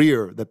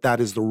career that that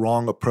is the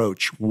wrong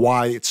approach,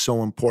 why it's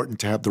so important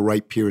to have the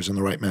right peers and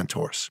the right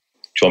mentors.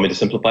 Do you want me to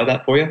simplify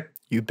that for you?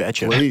 You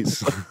betcha.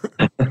 Please.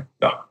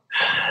 No.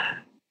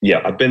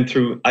 Yeah, I've been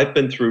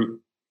through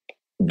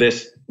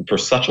this for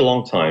such a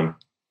long time.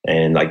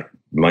 And like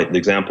the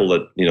example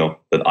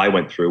that I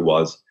went through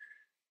was,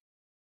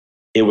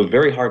 it was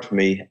very hard for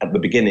me at the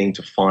beginning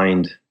to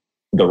find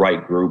the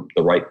right group,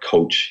 the right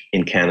coach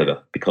in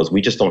Canada, because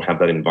we just don't have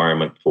that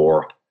environment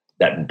for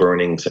that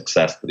burning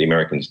success that the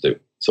Americans do.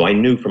 So I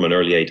knew from an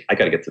early age, I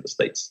got to get to the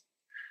States.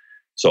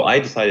 So I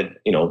decided,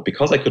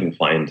 because I couldn't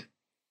find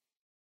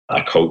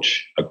a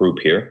coach, a group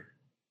here,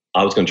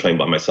 I was going to train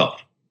by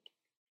myself,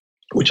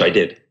 which I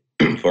did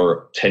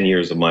for 10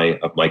 years of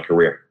my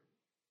career.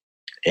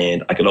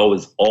 And I could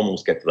always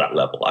almost get to that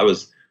level. I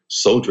was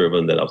so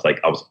driven that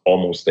I was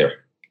almost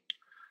there.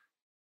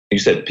 You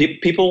said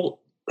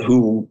people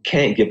who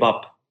can't give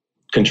up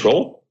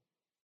control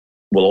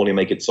will only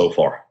make it so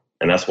far.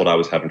 And that's what I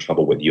was having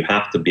trouble with. You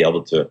have to be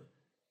able to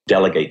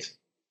delegate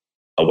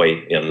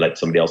away and let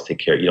somebody else take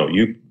care.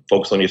 You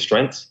focus on your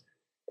strengths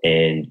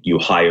and you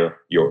hire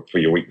for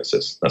your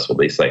weaknesses. That's what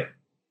they say.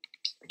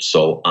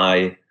 So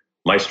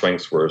my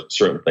strengths were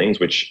certain things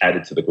which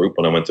added to the group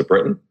when I went to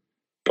Britain,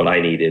 but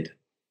I needed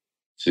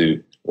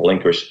to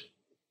relinquish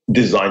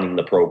designing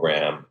the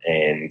program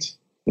and,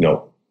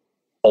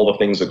 all the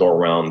things that go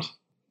around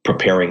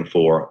preparing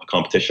for a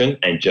competition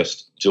and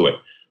just do it.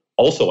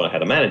 Also, I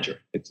had a manager.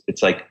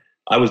 It's like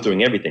I was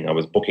doing everything. I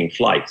was booking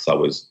flights. I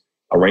was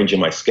arranging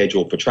my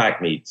schedule for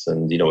track meets,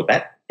 and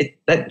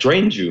that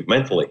drains you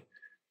mentally.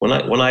 When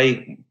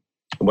I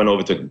went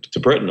over to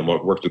Britain and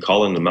worked with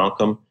Colin and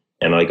Malcolm,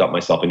 and I got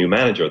myself a new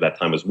manager at that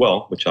time as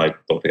well, which I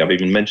don't think I've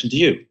even mentioned to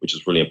you, which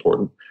is really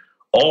important.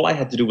 All I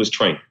had to do was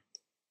train.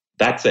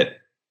 That's it.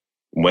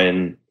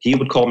 When he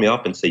would call me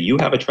up and say, "You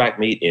have a track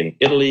meet in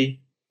Italy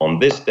on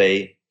this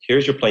day,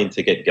 here's your plane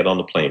ticket, get on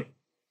the plane."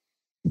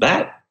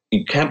 That,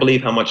 you can't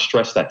believe how much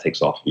stress that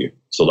takes off of you.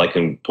 So I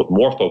can put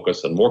more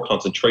focus and more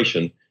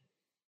concentration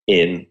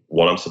in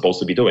what I'm supposed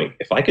to be doing.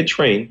 If I could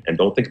train and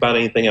don't think about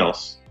anything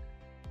else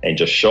and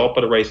just show up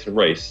at a race and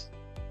race,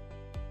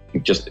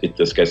 like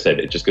I said,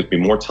 it just gives me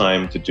more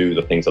time to do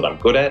the things that I'm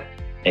good at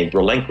and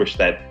relinquish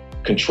that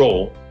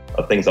control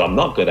of things that I'm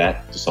not good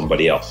at to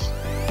somebody else.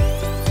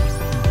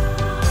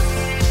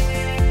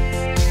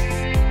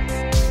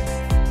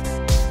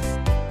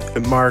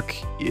 Mark,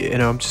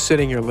 I'm just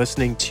sitting here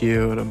listening to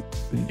you, and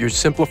you're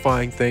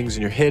simplifying things,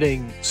 and you're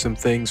hitting some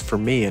things for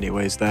me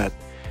anyways that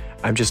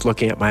I'm just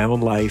looking at my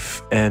own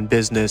life and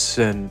business,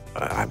 and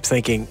I'm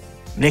thinking,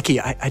 Nicky,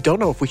 I don't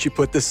know if we should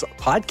put this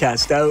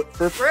podcast out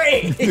for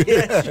free.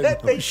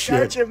 They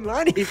charge you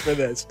money for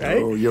this, right?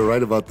 Oh, you're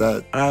right about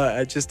that.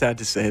 I just had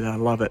to say that. I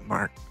love it,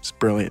 Mark. It's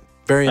brilliant.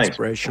 Very Thanks.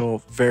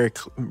 Inspirational. Very,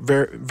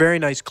 very, very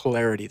nice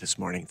clarity this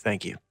morning.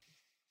 Thank you.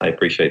 I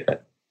appreciate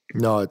that.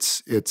 No,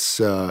 it's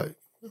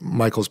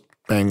Michael's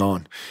Bang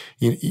on.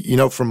 You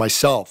know, for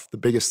myself, the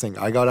biggest thing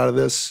I got out of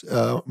this,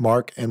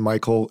 Mark and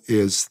Michael,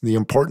 is the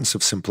importance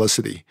of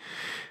simplicity.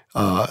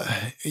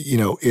 You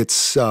know,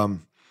 it's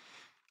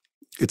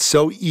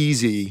so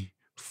easy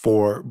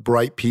for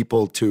bright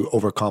people to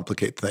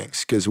overcomplicate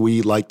things because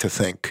we like to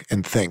think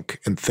and think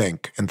and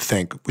think and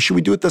think. Should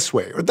we do it this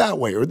way or that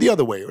way or the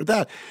other way or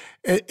that?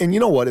 And you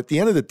know what? At the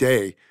end of the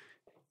day,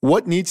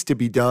 what needs to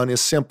be done is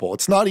simple.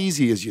 It's not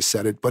easy as you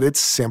said it, but it's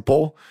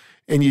simple.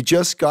 And you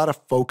just got to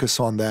focus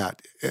on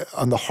that,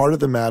 on the heart of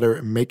the matter,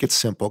 and make it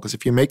simple. Because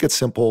if you make it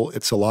simple,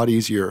 it's a lot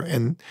easier.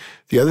 And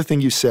the other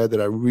thing you said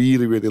that I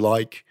really, really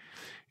like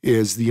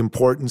is the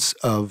importance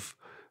of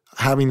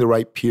having the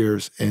right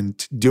peers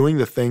and doing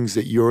the things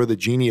that you're the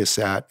genius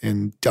at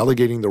and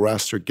delegating the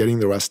rest or getting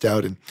the rest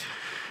out. And,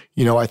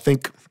 you know, I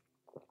think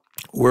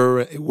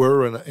we're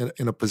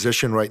in a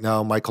position right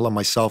now, Michael and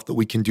myself, that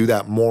we can do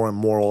that more and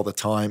more all the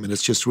time. And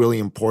it's just really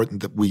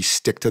important that we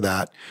stick to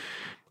that.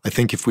 I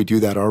think if we do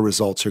that, our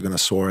results are going to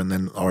soar, and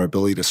then our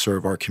ability to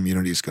serve our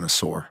community is going to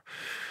soar.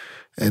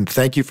 And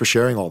thank you for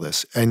sharing all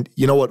this. And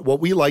you know what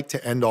we like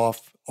to end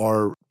off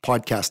our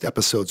podcast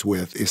episodes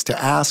with is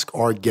to ask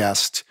our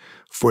guests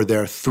for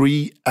their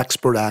 3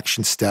 expert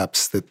action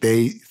steps that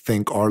they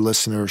think our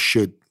listeners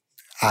should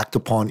act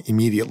upon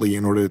immediately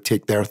in order to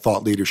take their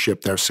thought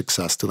leadership, their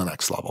success to the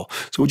next level.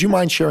 So would you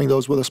mind sharing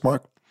those with us,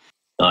 Mark?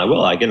 I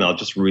will. Again, I'll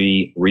just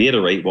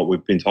reiterate what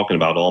we've been talking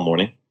about all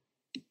morning.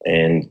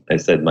 And I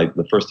said,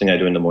 the first thing I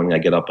do in the morning, I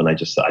get up and I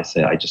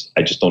say, I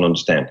just don't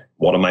understand.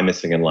 What am I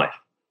missing in life?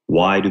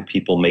 Why do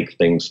people make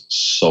things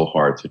so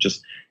hard? So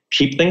just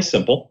keep things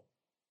simple.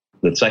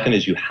 The second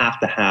is you have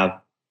to have,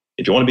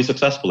 if you want to be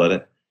successful at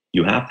it,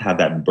 you have to have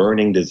that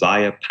burning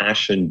desire,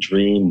 passion,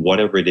 dream,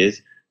 whatever it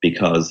is,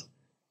 because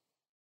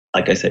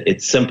like I said,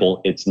 it's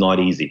simple. It's not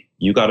easy.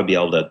 You got to be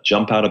able to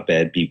jump out of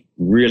bed, be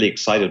really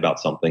excited about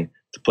something,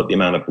 to put the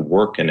amount of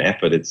work and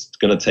effort it's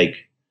going to take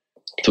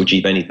to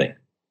achieve anything.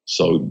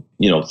 So,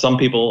 you know, some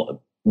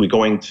people,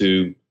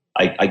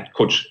 I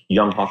coach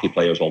young hockey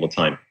players all the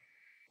time.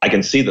 I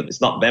can see that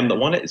it's not them that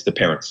want it, it's the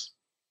parents.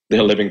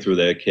 They're living through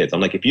their kids.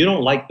 I'm like, if you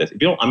don't like this,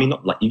 if you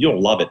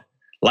don't love it,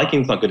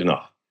 liking's not good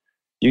enough.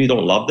 You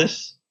don't love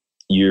this,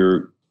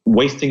 you're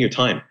wasting your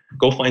time.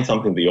 Go find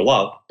something that you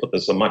love, put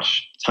so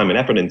much time and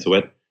effort into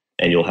it,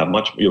 and you'll have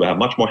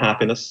much more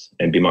happiness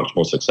and be much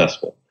more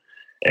successful.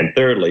 And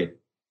thirdly,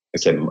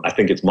 I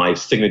think it's my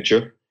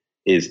signature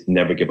is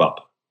never give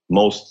up.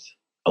 Most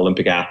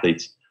Olympic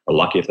athletes are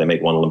lucky if they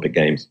make one Olympic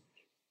Games.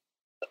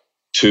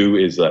 2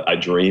 is a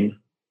dream.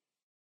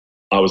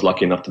 I was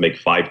lucky enough to make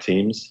 5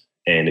 teams,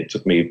 and it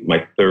took me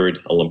my 3rd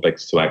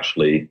Olympics to my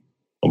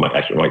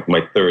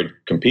 3rd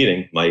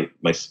competing, my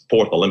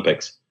 4th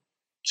Olympics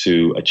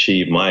to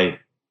achieve my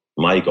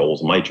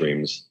goals, my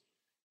dreams.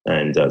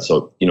 And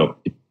so, you know,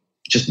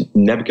 just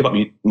never give up.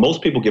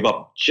 Most people give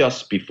up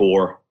just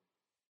before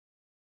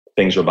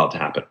things are about to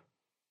happen.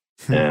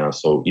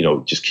 So, you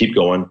know, just keep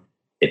going.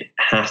 It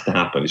has to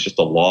happen. It's just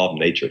a law of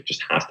nature. It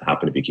just has to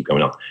happen if you keep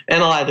going on.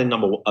 And I'll add in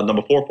number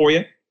 4 for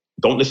you.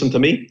 Don't listen to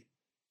me.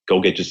 Go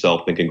get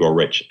yourself Think and Grow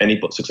Rich.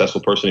 Any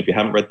successful person, if you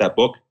haven't read that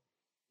book,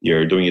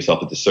 you're doing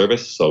yourself a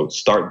disservice. So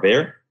start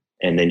there.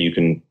 And then you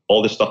can,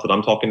 all this stuff that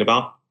I'm talking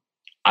about,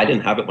 I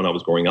didn't have it when I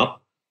was growing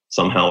up.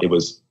 Somehow it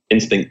was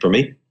instinct for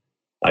me.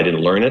 I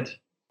didn't learn it,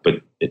 but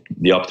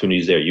the opportunity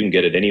is there. You can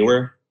get it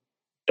anywhere.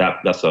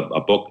 That's a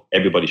book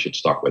everybody should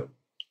start with.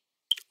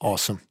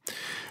 Awesome.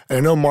 And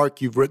I know,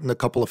 Mark, you've written a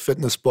couple of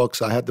fitness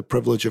books. I had the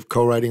privilege of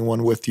co-writing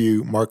one with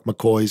you, Mark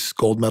McKoy's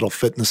Gold Medal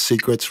Fitness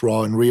Secrets,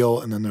 Raw and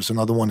Real. And then there's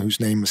another one whose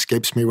name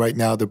escapes me right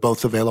now. They're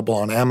both available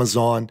on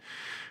Amazon.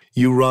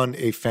 You run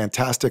a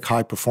fantastic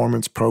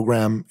high-performance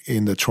program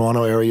in the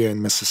Toronto area in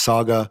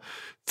Mississauga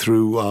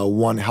through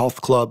One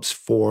Health Clubs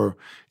for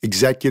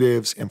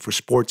executives and for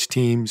sports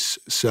teams.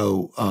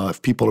 So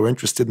if people are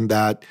interested in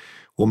that,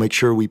 we'll make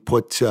sure we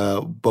put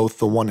both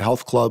the One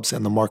Health Clubs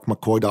and the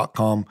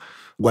markmckoy.com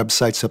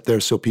websites up there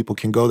so people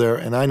can go there.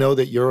 And I know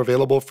that you're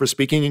available for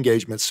speaking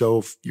engagements. So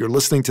if you're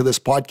listening to this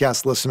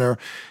podcast, listener,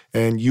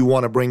 and you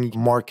want to bring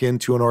Mark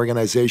into an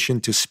organization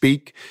to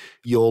speak,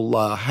 you'll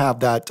have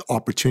that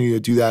opportunity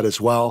to do that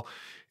as well.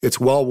 It's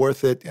well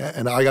worth it.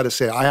 And I got to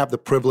say, I have the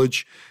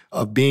privilege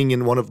of being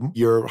in one of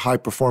your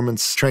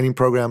high-performance training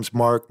programs,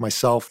 Mark,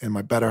 myself, and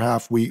my better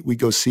half. We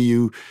go see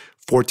you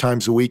 4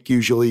 times a week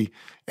usually.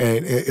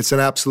 And it's an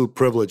absolute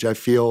privilege. I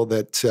feel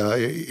that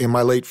in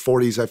my late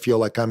 40s, I feel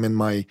like I'm in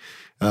my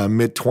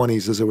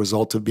mid-20s as a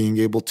result of being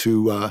able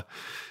to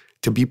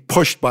be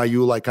pushed by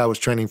you like I was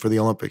training for the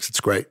Olympics. It's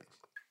great.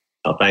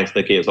 Oh, thanks,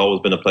 Nicky. It's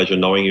always been a pleasure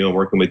knowing you and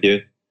working with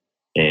you.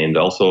 And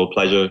also a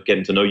pleasure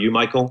getting to know you,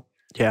 Michael.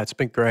 Yeah, it's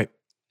been great.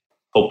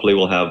 Hopefully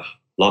we'll have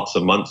lots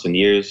of months and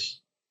years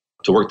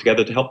to work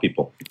together to help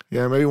people.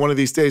 Yeah, maybe one of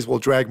these days we'll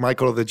drag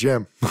Michael to the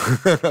gym.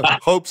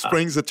 Hope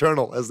springs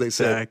eternal, as they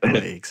say.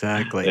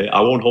 Exactly.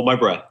 I won't hold my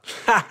breath.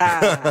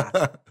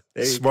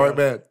 Smart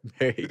man.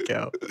 There you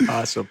go.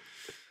 Awesome.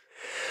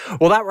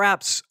 Well, that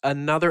wraps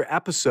another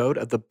episode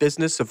of the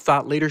Business of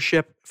Thought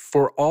Leadership.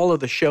 For all of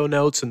the show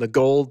notes and the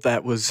gold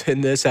that was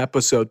in this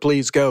episode,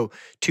 please go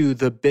to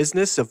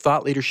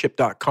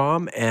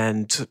thebusinessofthoughtleadership.com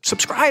and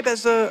subscribe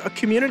as a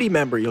community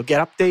member. You'll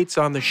get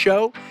updates on the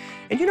show.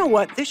 And you know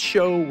what? This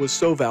show was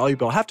so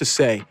valuable. I have to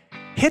say,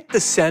 hit the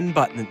send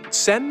button.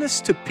 Send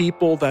this to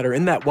people that are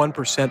in that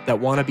 1% that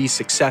want to be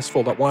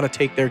successful, that want to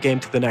take their game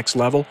to the next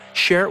level.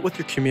 Share it with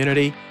your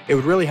community. It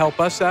would really help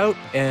us out,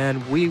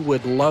 and we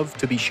would love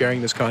to be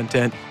sharing this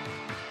content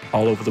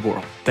all over the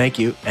world. Thank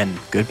you, and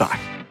goodbye.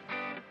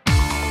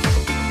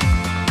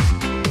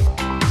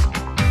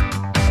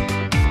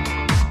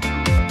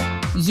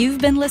 You've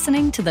been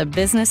listening to The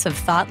Business of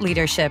Thought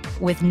Leadership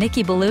with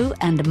Nikki Ballou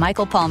and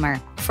Michael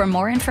Palmer. For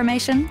more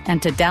information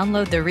and to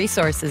download the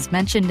resources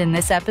mentioned in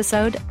this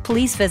episode,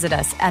 please visit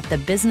us at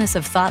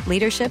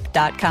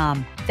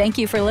thebusinessofthoughtleadership.com. Thank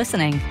you for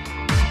listening.